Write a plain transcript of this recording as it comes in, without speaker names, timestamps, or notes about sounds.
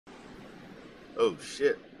Oh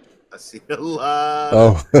shit! I see a lot.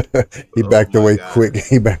 Oh, he Oh backed my away god! quick.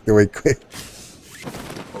 He backed away quick.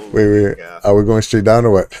 Wait, Holy wait. cow! Are we going straight down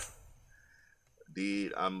or what?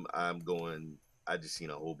 Dude, I'm going. I just seen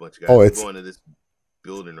a whole bunch of guys. Oh, I'm it's going to this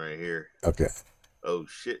building right here. okay. Oh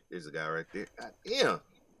shit! There's a guy right there. God damn!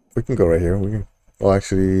 We can go right here. We can. Well,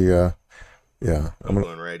 actually, yeah. I'm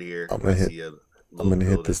going right here. I'm I gonna hit. see a I'm little gonna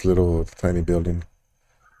hit building. this little tiny building.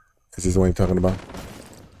 Is this the one you're talking about?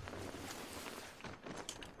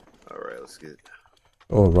 All right, let's get.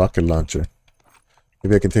 Oh, rocket launcher.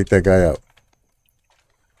 Maybe I can take that guy out.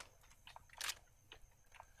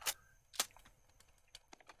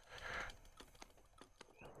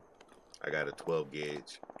 I got a 12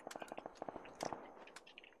 gauge.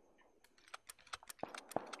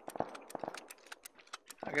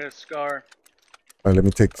 I got a scar. All right, let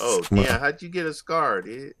me take. Oh yeah, how'd you get a scar,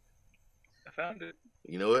 dude? I found it.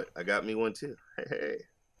 You know what? I got me one too. Hey.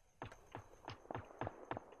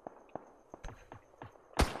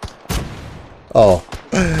 Oh,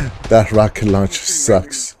 that rocket launcher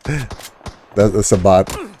sucks. That's a bot.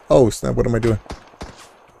 Oh snap! What am I doing?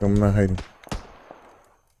 I'm not hiding.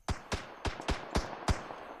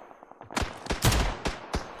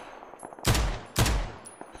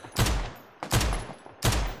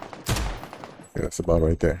 Yeah, that's about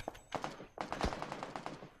right there.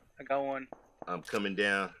 I got one. I'm coming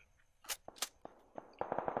down.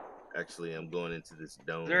 Actually, I'm going into this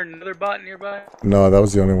dome. Is there another bot nearby? No, that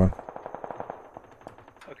was the only one.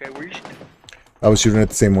 Okay, were you? I was shooting at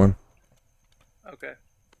the same one. Okay.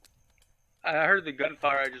 I heard the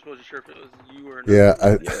gunfire. I just wasn't sure if it was you or not.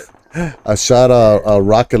 Yeah, I shot a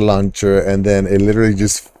rocket launcher and then it literally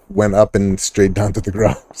just went up and straight down to the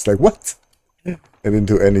ground. It's like, what? It didn't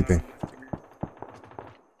do anything.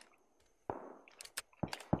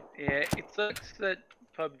 Yeah, it sucks that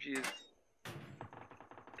PUBG is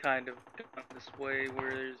kind of done this way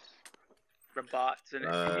where there's bots and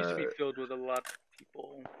it used to be filled with a lot of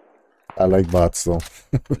people. I like bots though.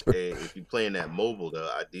 Hey, if you're playing that mobile though,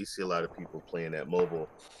 I do see a lot of people playing that mobile.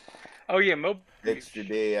 Oh yeah, mobile. Extra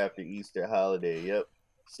day after Easter holiday. Yep.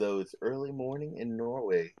 So it's early morning in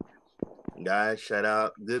Norway. Guys, shout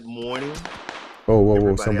out. Good morning. Oh, whoa,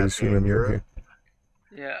 Everybody somebody's out there in shooting me up Europe. here.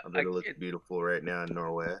 Yeah, I bet it looks beautiful right now in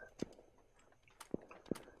Norway.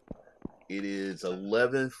 It is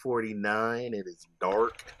 11:49. It is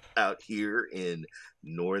dark out here in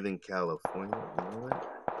Northern California. You know what?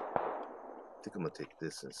 I think I'm gonna take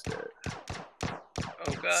this instead.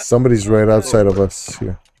 Oh god. Somebody's right outside of us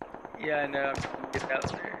here. Yeah, I know. I'm trying to get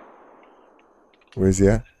out there. Where's he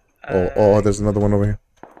at? Oh, there's another one over here.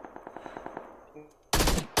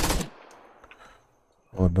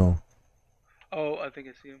 Oh no. Oh, I think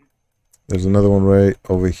I see him. There's another one right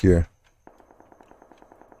over here.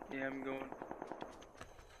 Yeah, I'm going.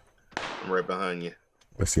 I'm right behind you.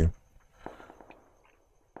 I see him.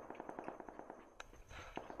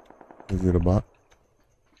 Is it a bot?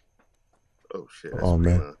 Oh shit! Oh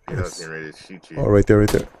man. I was getting ready to shoot you. Oh, right there, right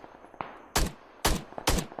there.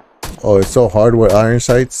 Oh, it's so hard with iron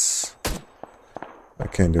sights. I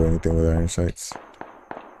can't do anything with iron sights.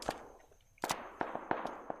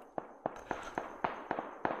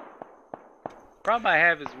 Problem I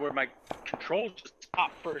have is where my controls just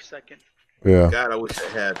stop for a second. Yeah. God, I wish I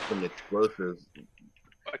had some explosives.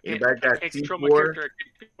 I Anybody got can't control my C4? character. I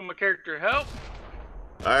can't control my character. Help!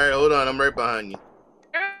 All right, hold on. I'm right behind you.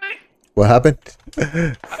 What happened?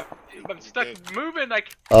 I'm stuck moving. I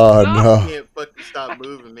can't Oh stop. no. He can't fucking stop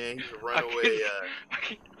moving, man. He's a runaway.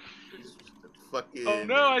 He's fucking. Oh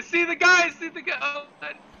no! I see the guy. I see the guy. Oh,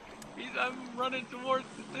 I'm running towards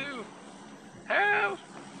the two. Help!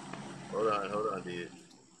 Hold on, dude.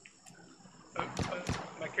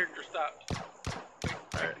 My character stopped.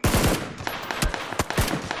 Wait, Alright.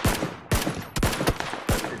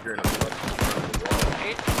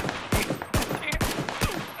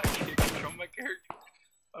 I can't control my character.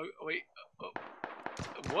 Oh wait. Oh.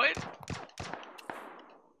 What?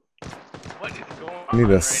 What is going on I need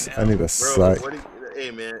a right now? I need a Bro, sight.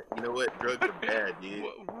 hey man, you know what? Drugs are bad, dude.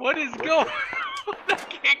 What is going on? I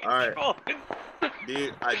can't control it.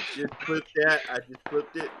 Dude, I just flipped that. I just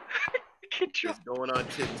flipped it. Control. It's going on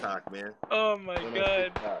TikTok, man. Oh my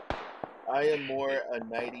god. I am more a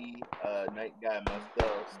night guy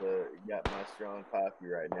myself, so you got my strong coffee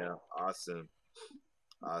right now. Awesome.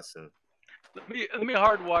 Let me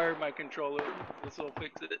hardwire my controller. This will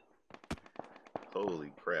fix it.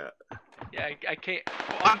 Holy crap. Yeah, I can't.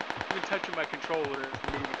 Oh, I'm not even touching my controller. It's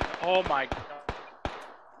moving. Oh my god.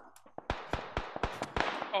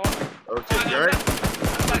 Oh my. Oh, shit, you alright?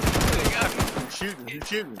 I'm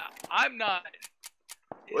shooting? I'm not.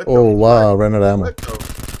 What Oh the wow, fuck? ran out of ammo. What the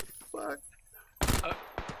fuck?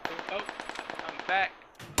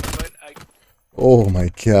 Oh my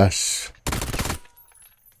gosh.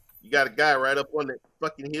 You got a guy right up on the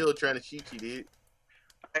fucking hill trying to shoot you, dude.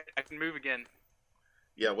 I can move again.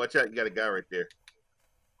 Yeah, watch out. You got a guy right there.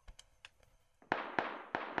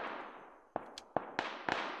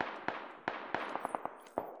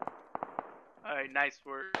 All right, nice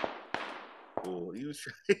work. Cool. He was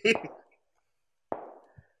trying.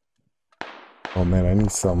 Oh man, I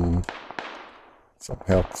need some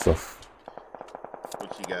help stuff.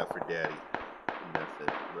 What you got for daddy? Nothing.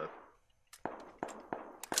 Look.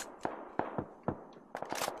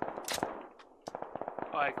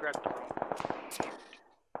 Oh, I grabbed the wrong.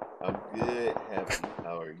 I'm good. Happy.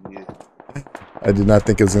 How are you? I did not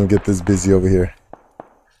think it was gonna get this busy over here.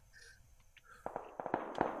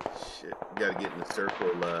 Shit. You gotta get in the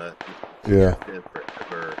circle. Yeah.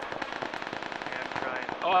 Forever. Yeah, I'm trying.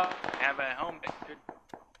 Oh, I have a helmet. Good.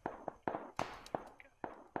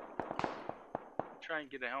 Try and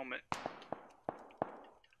get a helmet. Oh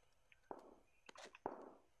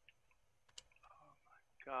my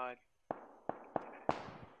God.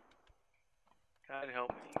 God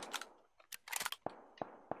help me.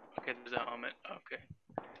 Okay, there's a helmet. Okay.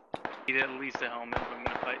 Need at least a helmet if I'm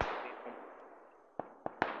gonna fight some people.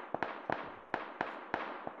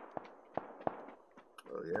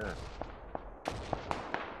 Oh yeah.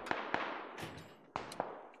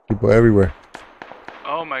 People everywhere.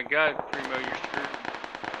 Oh my God, Primo, you're screwed.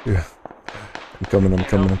 Yeah. I'm coming.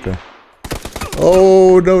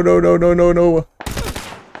 Oh no.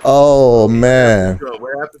 Oh man.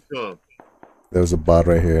 What happened to him? There was a bot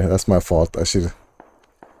right here. That's my fault. I should have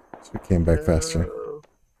came back faster.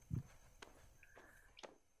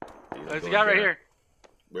 There's a guy right here.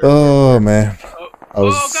 Oh man. Oh,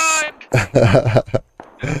 God!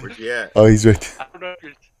 Where's he at? Oh, he's right. I don't know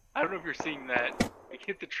if you're seeing that. I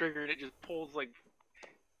hit the trigger and it just pulls like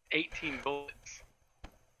 18 bullets.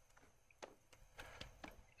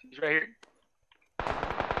 He's right here.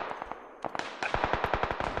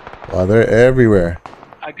 Wow, they're everywhere.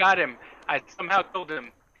 I got him. I somehow killed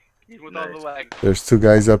him. With all the lag. There's two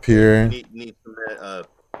guys up here. Need some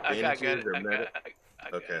bandages or medic?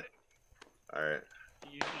 Okay. All right.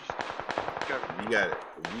 You just cover me. We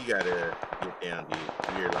gotta get down, dude.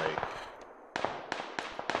 We're like.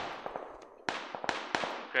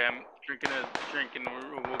 Okay, I'm drinking a drink and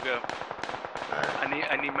we'll go. Right.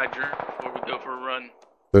 I need my drink before we go for a run.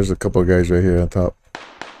 There's a couple of guys right here on top.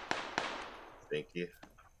 Thank you.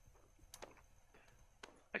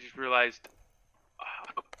 I just realized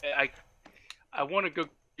I want to go.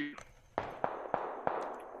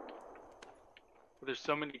 There's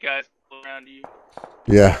so many guys around you.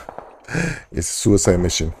 Yeah, it's a suicide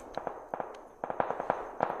mission.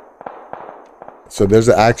 So there's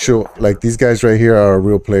an actual, like, these guys right here are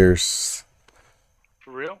real players.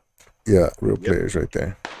 For real? Yeah, real players right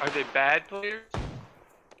there. Are they bad players?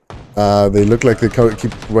 They look like they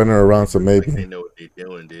keep running around, so maybe. Like they know what they're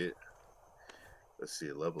doing, dude. Let's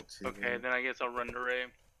see, level 2. Okay, then I guess I'll run to Ray.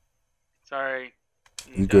 Sorry.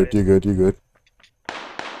 You good. Just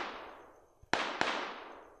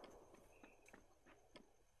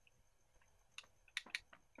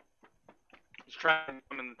trying to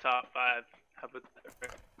come in the top 5. How about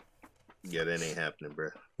that? Yeah, that ain't happening, bro.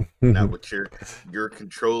 Not with your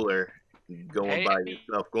controller going by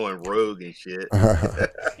yourself, going rogue and shit. Yeah,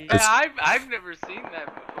 I've never seen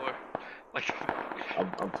that before. Like,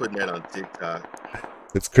 I'm putting that on TikTok.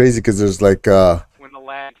 It's crazy because there's like when the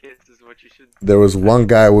lag hits is what you should. There was one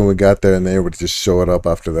guy when we got there, and they would just show it up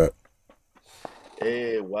after that.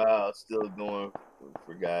 Hey, wow, still going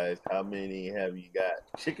for guys. How many have you got?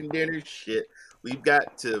 Chicken dinner? Shit, we've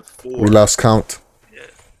got to 4. We lost count.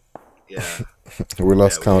 Yeah. We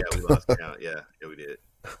lost count. Yeah, we lost count. Yeah, we did.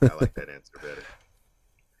 I like that answer better.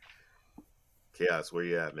 Chaos, where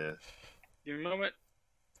you at, man? Give me a moment.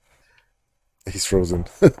 He's frozen.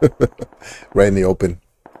 Right in the open.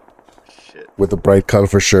 Shit. With a bright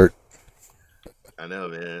colorful shirt. I know,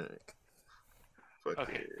 man. Fuck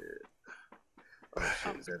Okay. it. Oh,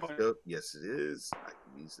 shit. Is that scope? Yes, it is. I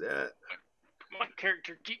can use that. Come on,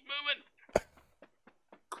 character, keep moving.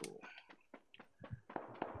 Cool.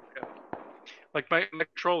 Okay. Like my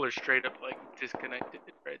controller's straight up like disconnected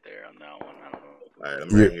right there on that one. I don't know. Alright, I'm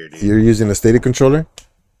right here, dude. You're using a Stadia controller?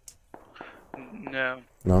 No.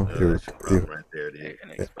 No, that's your problem right there, dude.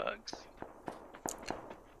 An Xbox.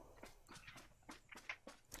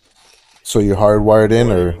 So you're hardwired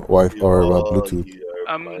in or Bluetooth?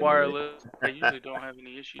 I'm wireless. I usually don't have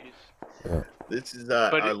any issues. Yeah. This is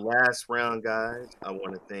our last round, guys. I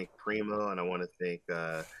want to thank Primo and I want to thank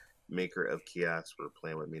Maker of Chaos for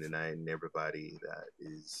playing with me tonight, and everybody that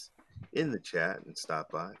is in the chat and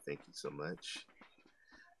stop by. Thank you so much.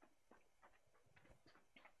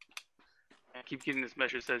 keep getting this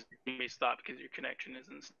message that says you may stop because your connection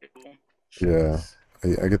isn't stable. Yeah,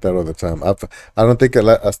 I get that all the time. I don't think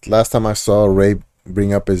last time I saw Ray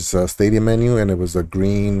bring up his Stadia menu, and it was a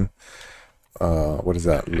green, what is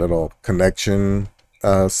that, little connection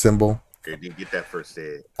symbol. Okay, didn't get that first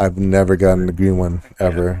aid. I've never gotten the green one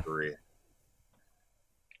ever.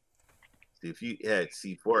 See, if you had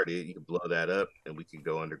C4, dude, you could blow that up, and we could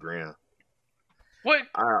go underground. What?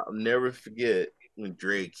 I'll never forget when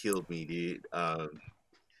Dre killed me, dude.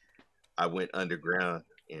 I went underground,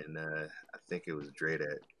 and I think it was Dre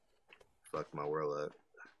that fucked my world up.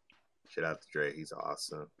 Shout out to Dre, he's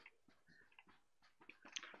awesome.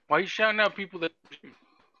 Why are you shouting out people that?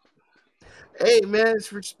 Hey man,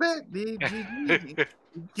 it's respect, dude. He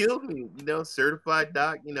killed me, you know, certified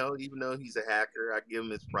doc. You know, even though he's a hacker, I give him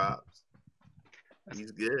his props.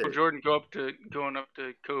 He's good. Jordan going up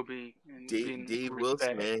to Kobe and Dave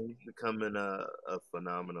Wilson, man, he's becoming a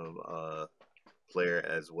phenomenal player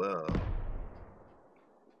as well,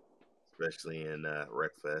 especially in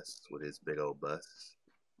Wreckfest with his big old bus.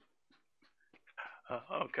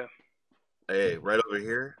 Okay. Hey, right over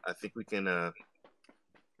here, I think we can.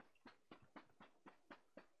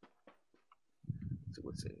 See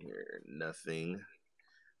what's in here? Nothing.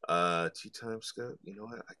 2x scope. You know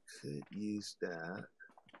what? I could use that.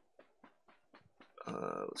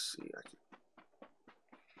 Let's see. I could.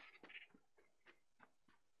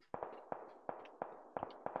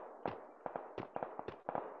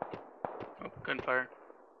 Oh, gunfire.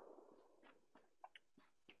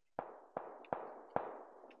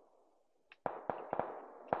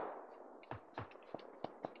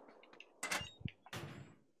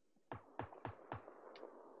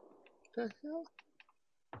 What the hell?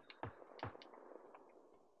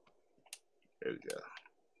 There we go.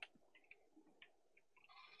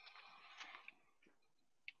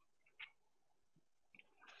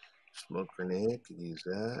 Smoke grenade, could use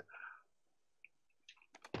that.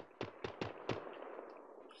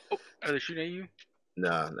 Oh, are they shooting at you?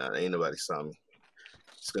 Nah, ain't nobody saw me.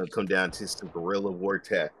 It's gonna come down to some guerrilla war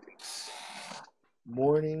tactics.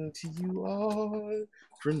 Morning to you all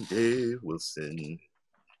from Dave Wilson.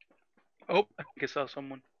 Oh, I think I saw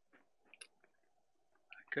someone.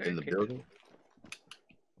 Okay, In the building?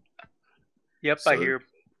 Yep, so I hear.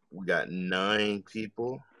 We got 9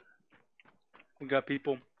 people. We got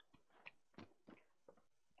people.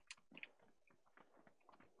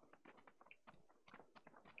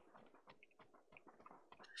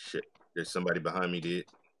 Shit, there's somebody behind me, dude.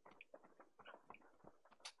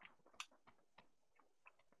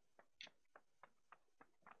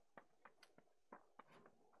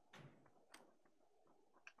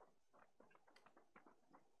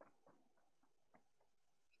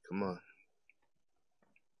 Come on.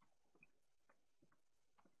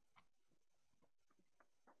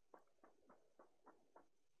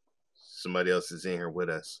 Somebody else is in here with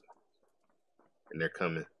us. And they're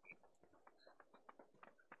coming.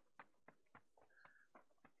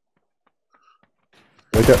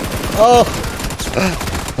 Wake up. Oh! No.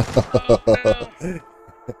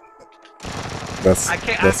 That's I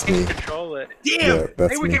can't me. Control it. Damn! Yeah,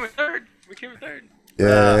 that's hey, we me. came in third. We came in third.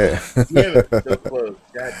 Yeah. Damn it, so close.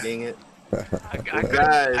 God dang it.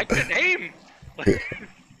 I couldn't aim.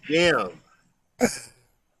 Damn.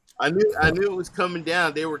 I knew it was coming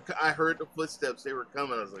down. I heard the footsteps. They were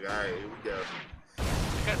coming. I was like, all right, here we go. I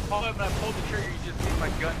got pulled up and I pulled the trigger. You just made my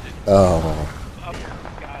gun just Oh. up in the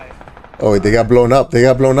sky. Oh, they got blown up. They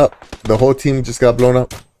got blown up. The whole team just got blown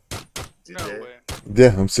up. No way.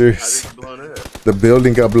 Yeah, I'm serious. How did it blown up? The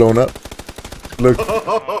building got blown up. Look.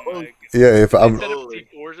 Oh Yeah, if I'm.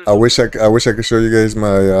 I wish I could show you guys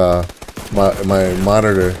my my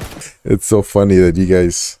monitor. It's so funny that you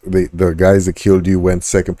guys, the guys that killed you went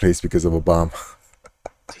second place because of a bomb.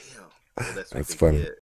 Damn. Well, that's funny.